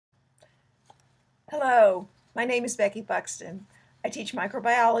Hello, my name is Becky Buxton. I teach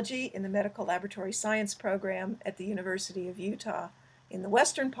microbiology in the Medical Laboratory Science program at the University of Utah in the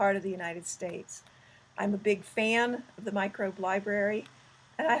western part of the United States. I'm a big fan of the microbe library,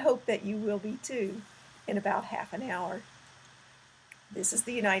 and I hope that you will be too in about half an hour. This is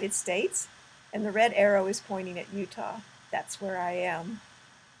the United States, and the red arrow is pointing at Utah. That's where I am.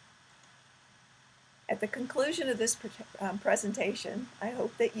 At the conclusion of this presentation, I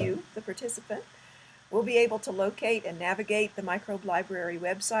hope that you, the participant, will be able to locate and navigate the Microbe Library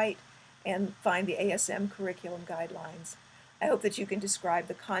website and find the ASM curriculum guidelines. I hope that you can describe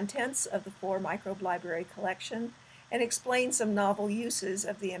the contents of the 4 Microbe Library collection and explain some novel uses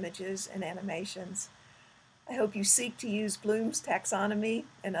of the images and animations. I hope you seek to use Bloom's taxonomy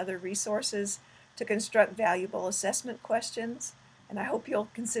and other resources to construct valuable assessment questions, and I hope you'll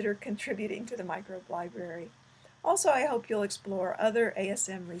consider contributing to the Microbe Library. Also, I hope you'll explore other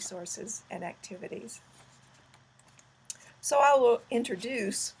ASM resources and activities. So I will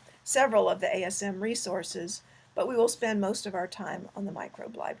introduce several of the ASM resources, but we will spend most of our time on the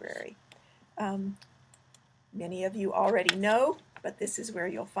Microbe Library. Many of you already know, but this is where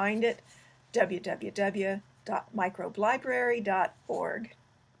you'll find it, www.microbelibrary.org.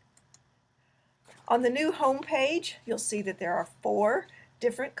 On the new home page, you'll see that there are 4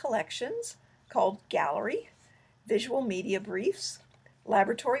 different collections called Gallery, Visual Media Briefs,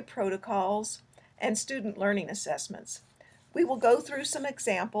 Laboratory Protocols, and Student Learning Assessments. We will go through some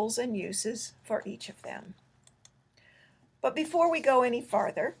examples and uses for each of them. But before we go any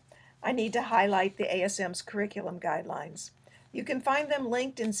farther, I need to highlight the ASM's curriculum guidelines. You can find them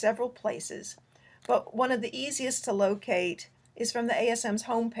linked in several places, but one of the easiest to locate is from the ASM's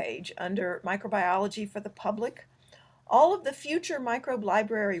homepage under Microbiology for the Public. All of the future microbe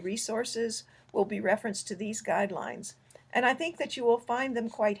library resources will be referenced to these guidelines, and I think that you will find them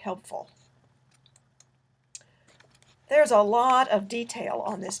quite helpful. There's a lot of detail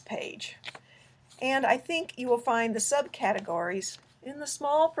on this page, and I think you will find the subcategories in the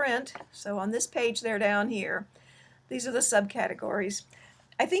small print. So on this page, they're down here. These are the subcategories.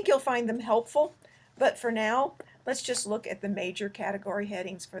 I think you'll find them helpful, but for now, let's just look at the major category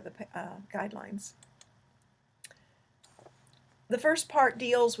headings for the guidelines. The first part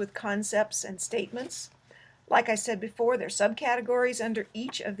deals with concepts and statements. Like I said before, there are subcategories under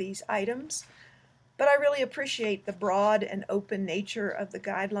each of these items, but I really appreciate the broad and open nature of the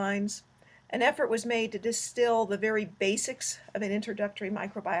guidelines. An effort was made to distill the very basics of an introductory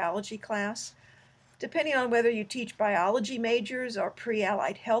microbiology class. Depending on whether you teach biology majors or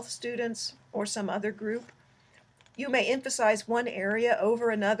pre-allied health students or some other group, you may emphasize one area over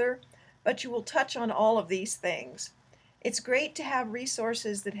another, but you will touch on all of these things. It's great to have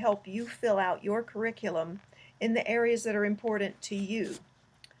resources that help you fill out your curriculum in the areas that are important to you.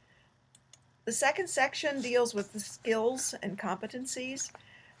 The second section deals with the skills and competencies.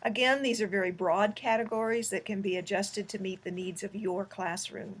 Again, these are very broad categories that can be adjusted to meet the needs of your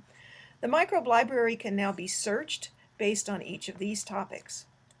classroom. The microbe library can now be searched based on each of these topics.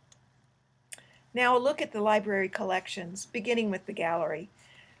 Now a look at the library collections, beginning with the gallery.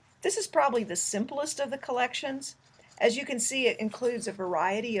 This is probably the simplest of the collections. As you can see, it includes a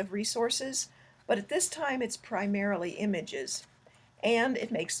variety of resources, but at this time it's primarily images, and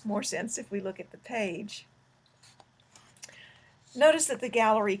it makes more sense if we look at the page. Notice that the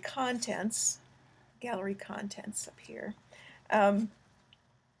gallery contents up here,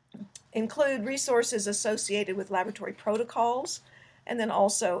 include resources associated with laboratory protocols, and then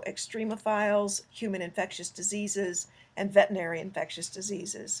also extremophiles, human infectious diseases, and veterinary infectious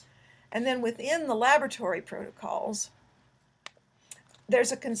diseases. And then within the laboratory protocols,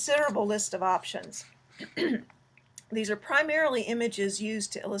 there's a considerable list of options. These are primarily images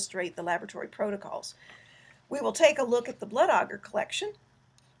used to illustrate the laboratory protocols. We will take a look at the blood agar collection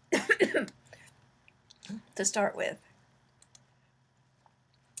to start with.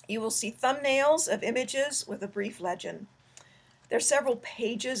 You will see thumbnails of images with a brief legend. There are several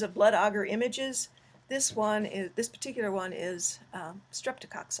pages of blood agar images. This particular one is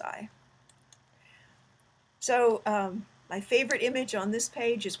streptococci. So my favorite image on this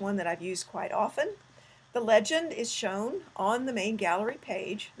page is one that I've used quite often. The legend is shown on the main gallery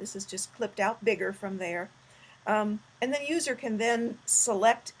page. This is just clipped out bigger from there. And the user can then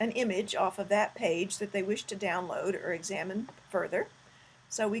select an image off of that page that they wish to download or examine further.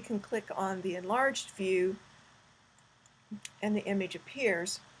 So we can click on the enlarged view and the image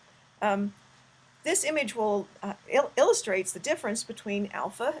appears. This image will illustrates the difference between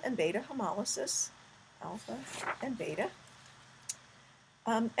alpha and beta hemolysis, alpha and beta,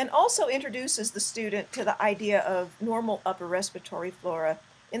 and also introduces the student to the idea of normal upper respiratory flora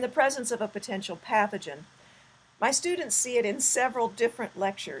in the presence of a potential pathogen. My students see it in several different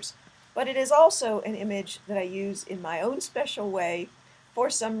lectures, but it is also an image that I use in my own special way for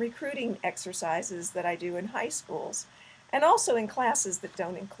some recruiting exercises that I do in high schools, and also in classes that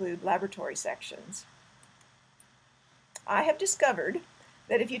don't include laboratory sections. I have discovered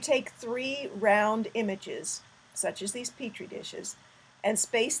that if you take 3 round images, such as these Petri dishes, and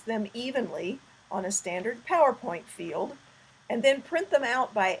space them evenly on a standard PowerPoint field, and then print them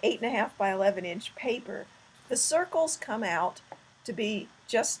out by 8.5 by 11-inch paper, the circles come out to be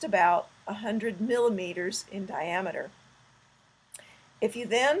just about 100 millimeters in diameter. If you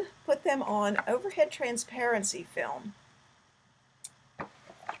then put them on overhead transparency film,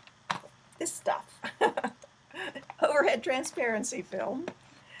 this stuff, overhead transparency film,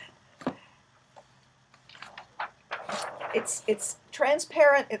 it's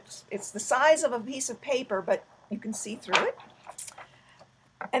transparent, it's the size of a piece of paper, but you can see through it.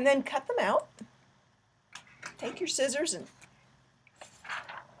 And then cut them out. Take your scissors and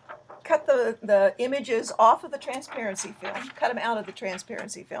cut the images off of the transparency film, cut them out of the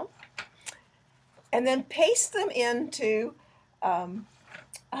transparency film, and then paste them into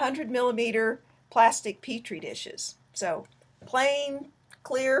 100 millimeter plastic Petri dishes. So plain,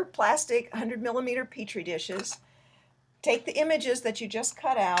 clear, plastic 100 millimeter Petri dishes. Take the images that you just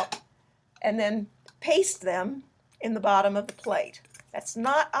cut out and then paste them in the bottom of the plate. That's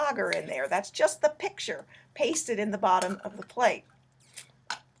not agar in there, that's just the picture pasted in the bottom of the plate.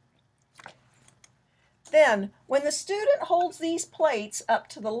 Then, when the student holds these plates up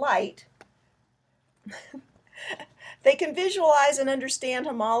to the light, they can visualize and understand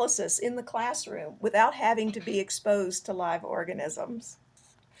hemolysis in the classroom without having to be exposed to live organisms.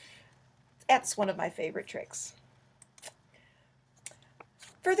 That's one of my favorite tricks.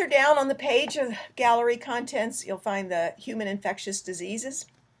 Further down on the page of gallery contents, you'll find the human infectious diseases.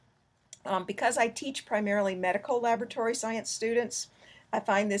 Because I teach primarily medical laboratory science students, I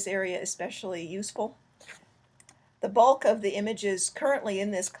find this area especially useful. The bulk of the images currently in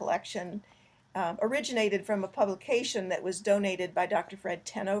this collection originated from a publication that was donated by Dr. Fred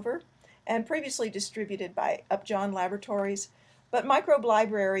Tenover and previously distributed by Upjohn Laboratories, but Microbe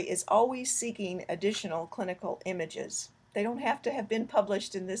Library is always seeking additional clinical images. They don't have to have been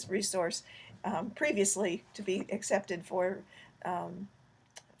published in this resource previously to be accepted for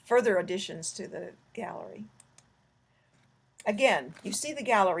further additions to the gallery. Again, you see the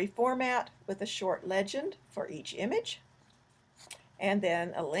gallery format with a short legend for each image, and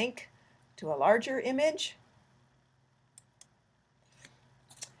then a link to a larger image.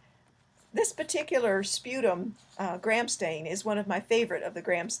 This particular sputum gram stain is one of my favorite of the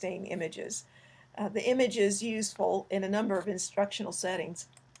gram stain images. The image is useful in a number of instructional settings.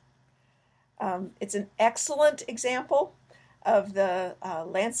 It's an excellent example of the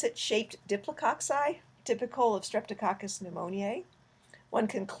lancet-shaped diplococci, typical of Streptococcus pneumoniae. One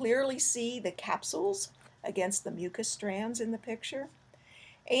can clearly see the capsules against the mucus strands in the picture,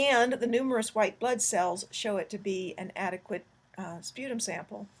 and the numerous white blood cells show it to be an adequate sputum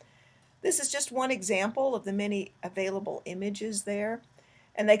sample. This is just one example of the many available images there,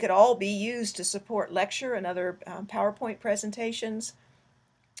 and they could all be used to support lecture and other PowerPoint presentations,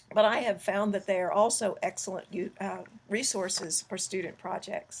 but I have found that they are also excellent resources for student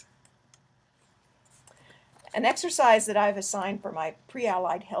projects. An exercise that I've assigned for my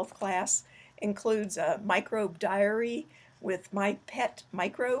pre-allied health class includes a microbe diary with my pet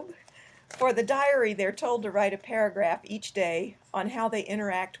microbe. For the diary, they're told to write a paragraph each day on how they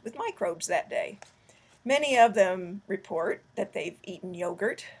interact with microbes that day. Many of them report that they've eaten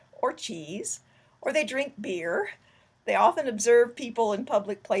yogurt or cheese, or they drink beer. They often observe people in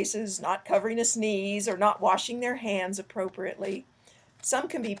public places not covering a sneeze or not washing their hands appropriately. Some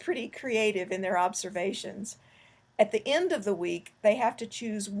can be pretty creative in their observations. At the end of the week, they have to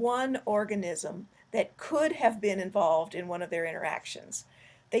choose one organism that could have been involved in one of their interactions.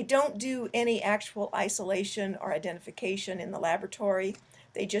 They don't do any actual isolation or identification in the laboratory.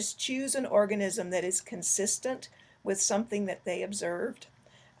 They just choose an organism that is consistent with something that they observed.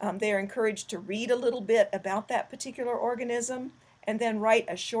 They are encouraged to read a little bit about that particular organism and then write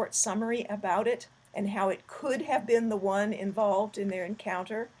a short summary about it and how it could have been the one involved in their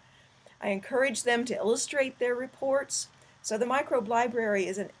encounter. I encourage them to illustrate their reports, so the microbe library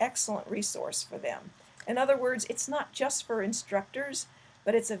is an excellent resource for them. In other words, it's not just for instructors,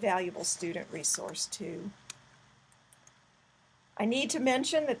 but it's a valuable student resource too. I need to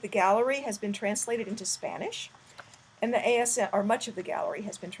mention that the gallery has been translated into Spanish, and the ASM, or much of the gallery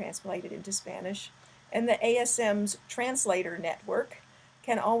has been translated into Spanish, and the ASM's translator network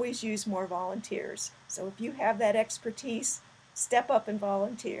can always use more volunteers. So if you have that expertise, Step up and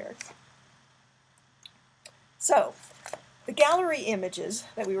volunteer. So, the gallery images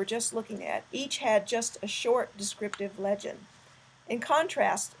that we were just looking at each had just a short descriptive legend. In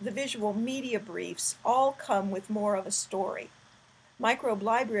contrast, the visual media briefs all come with more of a story. Microbe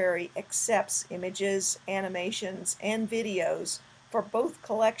Library accepts images, animations, and videos for both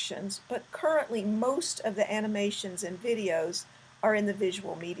collections, but currently most of the animations and videos are in the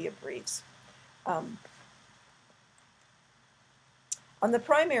visual media briefs. On the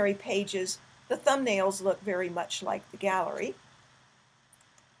primary pages, the thumbnails look very much like the gallery,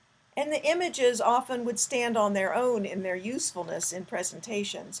 and the images often would stand on their own in their usefulness in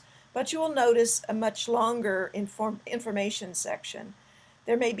presentations, but you will notice a much longer information section.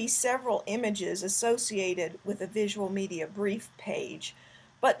 There may be several images associated with a visual media brief page,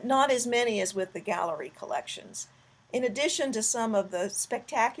 but not as many as with the gallery collections. In addition to some of the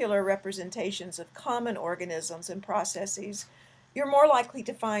spectacular representations of common organisms and processes, you're more likely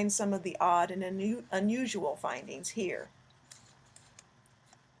to find some of the odd and unusual findings here.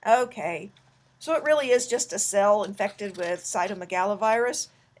 Okay, so it really is just a cell infected with cytomegalovirus.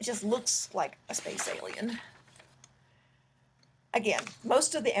 It just looks like a space alien. Again,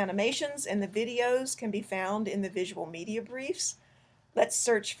 most of the animations and the videos can be found in the visual media briefs. Let's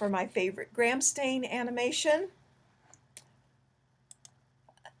search for my favorite gram stain animation.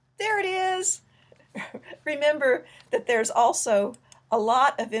 There it is! Remember that there's also a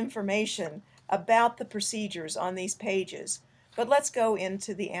lot of information about the procedures on these pages, but let's go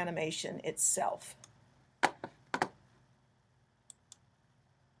into the animation itself.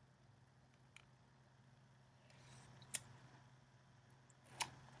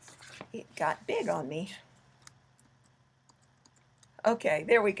 It got big on me. Okay,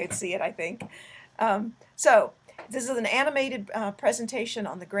 there we could see it, I think. So this is an animated presentation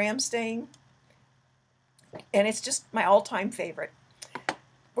on the gram stain, and it's just my all-time favorite.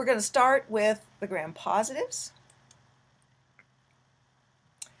 We're going to start with the gram positives.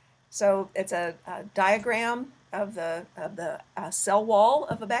 So it's a diagram of the cell wall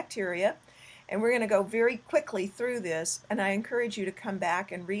of a bacteria, and we're going to go very quickly through this, and I encourage you to come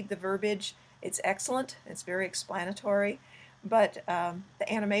back and read the verbiage. It's excellent, it's very explanatory, but the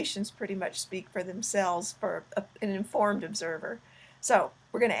animations pretty much speak for themselves for an informed observer. So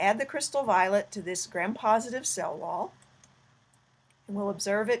we're going to add the crystal violet to this gram-positive cell wall, and we'll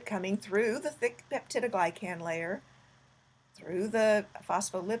observe it coming through the thick peptidoglycan layer, through the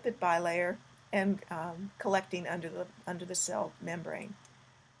phospholipid bilayer, and collecting under the cell membrane.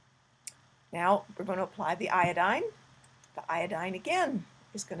 Now we're going to apply the iodine. The iodine again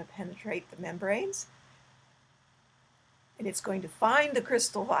is going to penetrate the membranes, and it's going to find the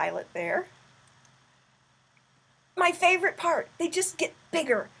crystal violet there. My favorite part, they just get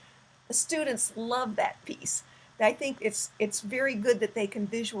bigger. The students love that piece. I think it's very good that they can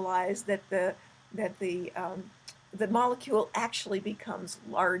visualize that the molecule actually becomes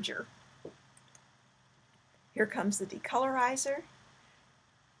larger. Here comes the decolorizer.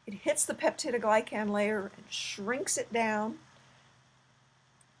 It hits the peptidoglycan layer and shrinks it down,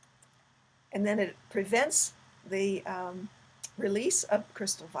 and then it prevents the release of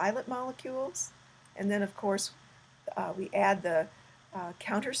crystal violet molecules. And then, of course, we add the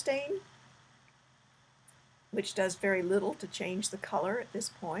counterstain, which does very little to change the color at this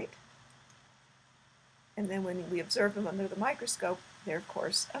point. And then when we observe them under the microscope, they're, of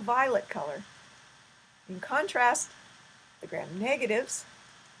course, a violet color. In contrast, the gram-negatives,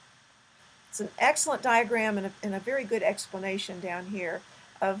 it's an excellent diagram and a very good explanation down here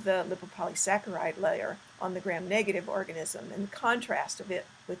of the lipopolysaccharide layer on the gram-negative organism and the contrast of it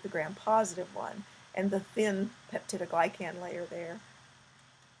with the gram-positive one and the thin peptidoglycan layer there.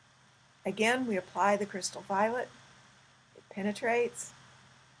 Again, we apply the crystal violet. It penetrates.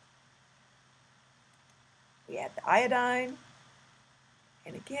 We add the iodine,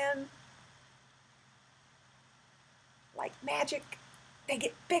 and again, like magic, they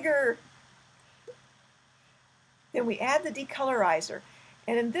get bigger. Then we add the decolorizer,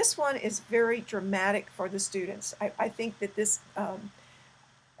 and in this one is very dramatic for the students. I think that this,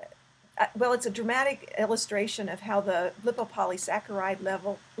 well, it's a dramatic illustration of how the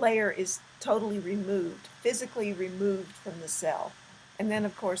lipopolysaccharide layer is totally removed, physically removed from the cell. And then,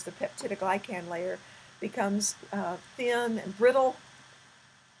 of course, the peptidoglycan layer becomes thin and brittle,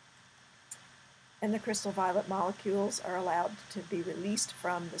 and the crystal violet molecules are allowed to be released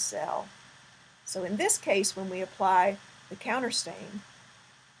from the cell. So in this case, when we apply the counterstain,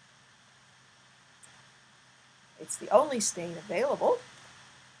 it's the only stain available,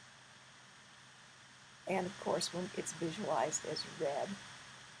 and of course when it's visualized as red.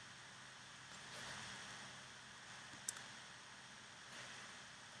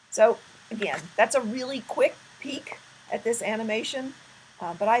 So again, that's a really quick peek at this animation,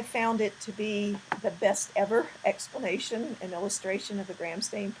 but I found it to be the best ever explanation and illustration of the gram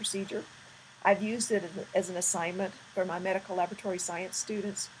stain procedure. I've used it as an assignment for my medical laboratory science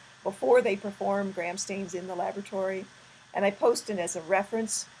students before they perform gram stains in the laboratory, and I post it as a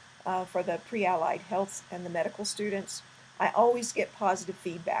reference for the pre-allied health and the medical students. I always get positive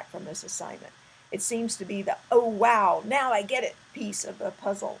feedback from this assignment. It seems to be the, oh wow, now I get it piece of the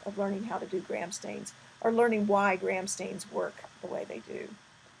puzzle of learning how to do gram stains, or learning why gram stains work the way they do.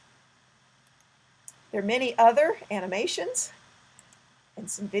 There are many other animations and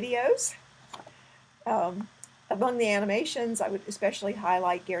some videos. Among the animations, I would especially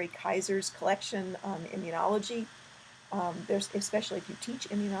highlight Gary Kaiser's collection on immunology. There's, especially if you teach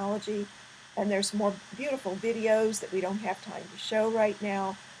immunology, and there's more beautiful videos that we don't have time to show right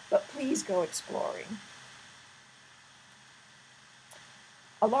now, but please go exploring.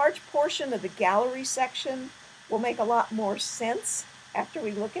 A large portion of the gallery section will make a lot more sense after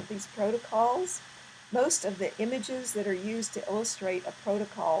we look at these protocols. Most of the images that are used to illustrate a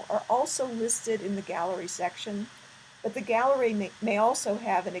protocol are also listed in the gallery section, but the gallery may also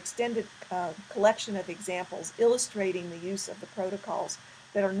have an extended collection of examples illustrating the use of the protocols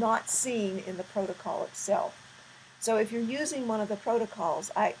that are not seen in the protocol itself. So if you're using one of the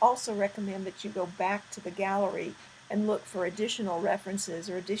protocols, I also recommend that you go back to the gallery and look for additional references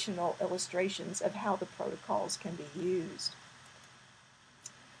or additional illustrations of how the protocols can be used.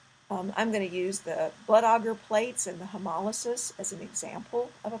 I'm going to use the blood agar plates and the hemolysis as an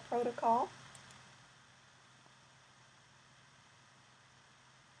example of a protocol.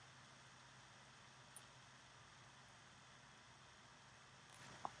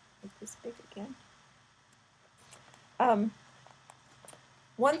 Make this big again.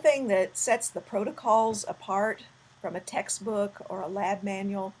 One thing that sets the protocols apart from a textbook or a lab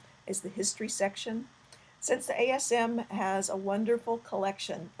manual is the history section. Since the ASM has a wonderful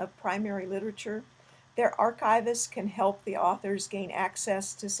collection of primary literature, their archivists can help the authors gain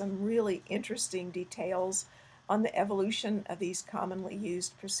access to some really interesting details on the evolution of these commonly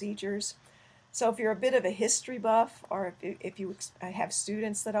used procedures. So if you're a bit of a history buff, or if you have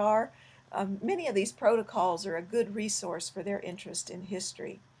students that are, many of these protocols are a good resource for their interest in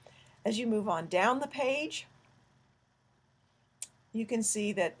history. As you move on down the page, you can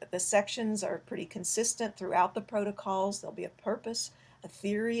see that the sections are pretty consistent throughout the protocols. There'll be a purpose, a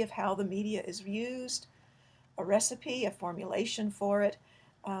theory of how the media is used, a recipe, a formulation for it,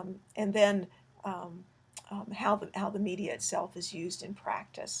 and then how the media itself is used in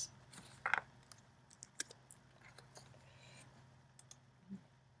practice.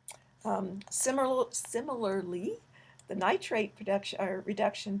 Similarly, the nitrate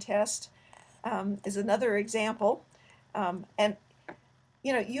reduction test is another example, and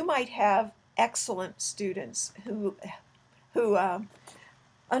you know, you might have excellent students who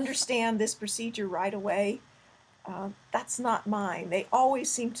understand this procedure right away. That's not mine. They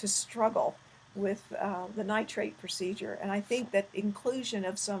always seem to struggle with the nitrate procedure, and I think that inclusion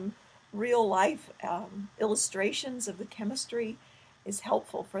of some real-life illustrations of the chemistry is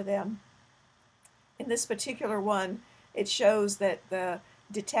helpful for them. In this particular one, it shows that the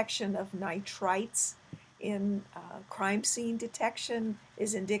detection of nitrites in crime scene detection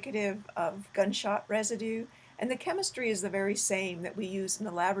is indicative of gunshot residue, and the chemistry is the very same that we use in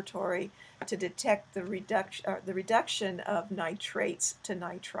the laboratory to detect the reduction of nitrates to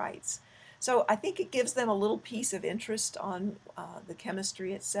nitrites. So I think it gives them a little piece of interest on the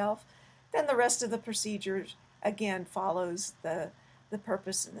chemistry itself. Then the rest of the procedures again follows the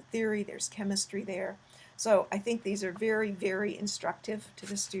purpose and the theory. There's chemistry there. So I think these are very, very instructive to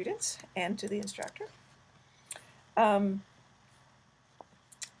the students and to the instructor. I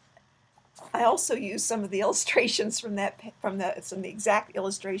also use some of the illustrations from some of the exact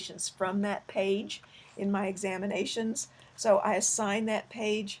illustrations from that page in my examinations. So I assign that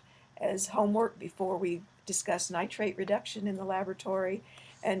page as homework before we discuss nitrate reduction in the laboratory.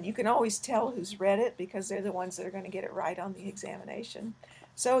 And you can always tell who's read it because they're the ones that are going to get it right on the examination.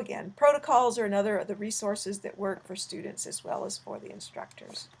 So again, protocols are another of the resources that work for students as well as for the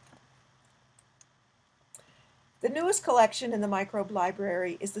instructors. The newest collection in the microbe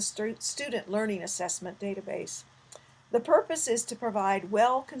library is the Student Learning Assessment Database. The purpose is to provide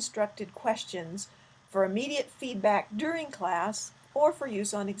well-constructed questions for immediate feedback during class or for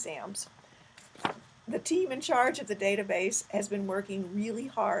use on exams. The team in charge of the database has been working really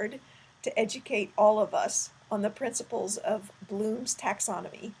hard to educate all of us on the principles of Bloom's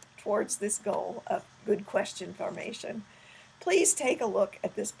taxonomy towards this goal of good question formation. Please take a look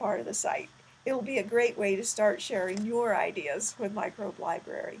at this part of the site. It will be a great way to start sharing your ideas with Microbe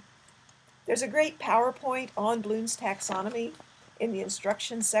Library. There's a great PowerPoint on Bloom's taxonomy in the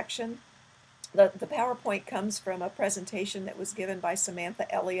instruction section. The PowerPoint comes from a presentation that was given by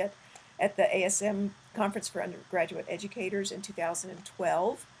Samantha Elliott at the ASM Conference for Undergraduate Educators in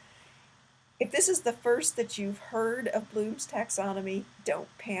 2012. If this is the first that you've heard of Bloom's taxonomy, don't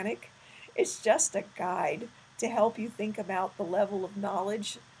panic. It's just a guide to help you think about the level of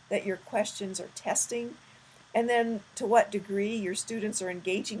knowledge that your questions are testing, and then to what degree your students are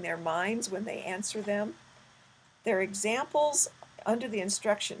engaging their minds when they answer them. There are examples under the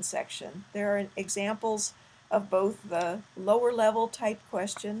instruction section. There are examples of both the lower level type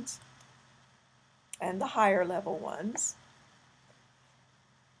questions and the higher level ones.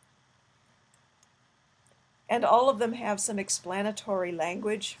 And all of them have some explanatory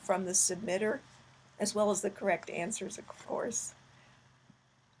language from the submitter, as well as the correct answers, of course.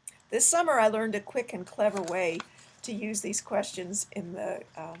 This summer I learned a quick and clever way to use these questions in the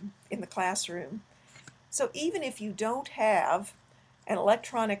classroom. So even if you don't have an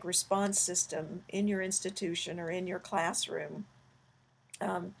electronic response system in your institution or in your classroom,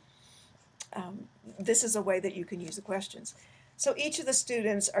 this is a way that you can use the questions. So each of the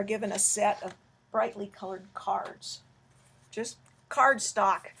students are given a set of brightly colored cards, just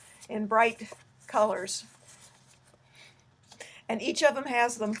cardstock in bright colors. And each of them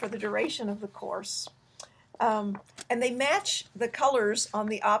has them for the duration of the course. And they match the colors on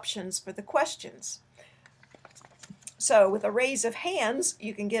the options for the questions. So with a raise of hands,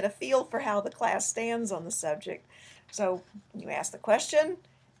 you can get a feel for how the class stands on the subject. So you ask the question,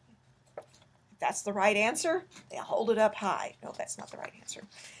 if that's the right answer, they'll hold it up high. No, that's not the right answer.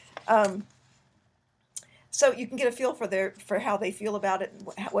 So you can get a feel for how they feel about it,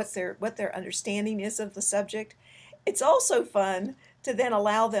 what their understanding is of the subject. It's also fun to then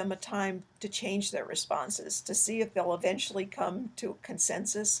allow them a time to change their responses, to see if they'll eventually come to a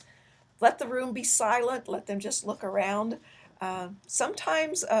consensus. Let the room be silent, let them just look around.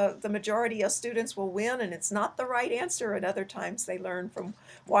 Sometimes the majority of students will win and it's not the right answer, and other times they learn from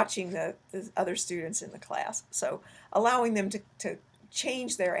watching the other students in the class. So allowing them to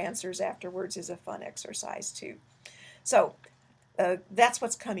change their answers afterwards is a fun exercise too. So that's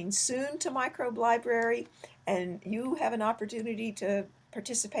what's coming soon to Microbe Library, and you have an opportunity to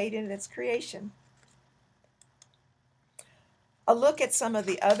participate in its creation. A look at some of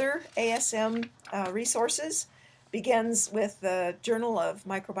the other ASM resources begins with the Journal of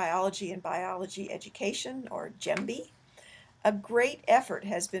Microbiology and Biology Education, or JEMBI. A great effort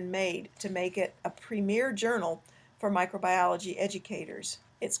has been made to make it a premier journal for microbiology educators.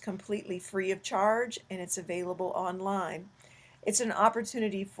 It's completely free of charge and it's available online. It's an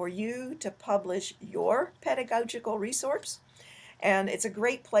opportunity for you to publish your pedagogical resource, and it's a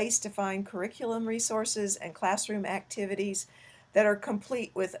great place to find curriculum resources and classroom activities that are complete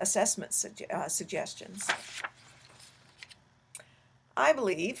with assessment suggestions. I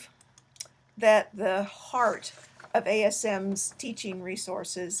believe that the heart of ASM's teaching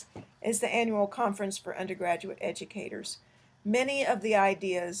resources is the annual conference for undergraduate educators. Many of the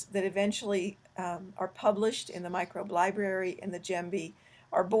ideas that eventually are published in the Microbe Library and the JEMBI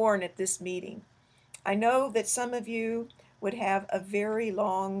are born at this meeting. I know that some of you would have a very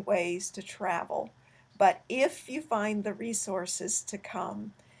long ways to travel, but if you find the resources to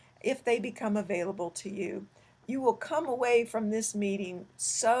come, if they become available to you, you will come away from this meeting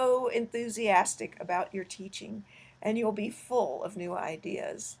so enthusiastic about your teaching, and you'll be full of new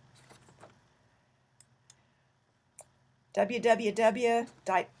ideas.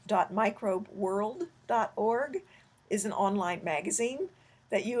 www.microbeworld.org is an online magazine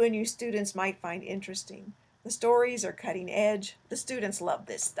that you and your students might find interesting. The stories are cutting edge. The students love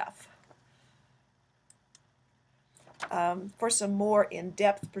this stuff. For some more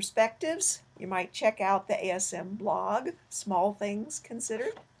in-depth perspectives, you might check out the ASM blog, Small Things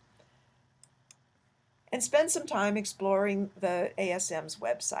Considered, and spend some time exploring the ASM's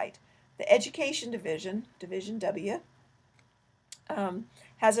website. The Education Division, Division W,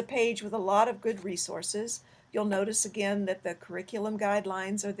 has a page with a lot of good resources. You'll notice again that the curriculum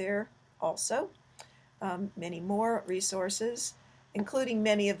guidelines are there also. Many more resources, including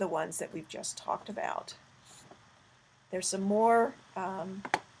many of the ones that we've just talked about. There's some more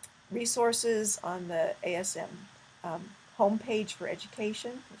resources on the ASM homepage for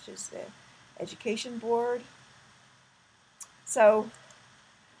education, which is the Education Board. So,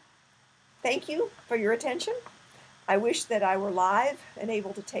 thank you for your attention. I wish that I were live and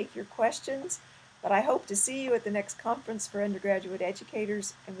able to take your questions, but I hope to see you at the next conference for undergraduate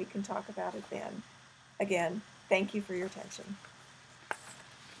educators, and we can talk about it then. Again, thank you for your attention.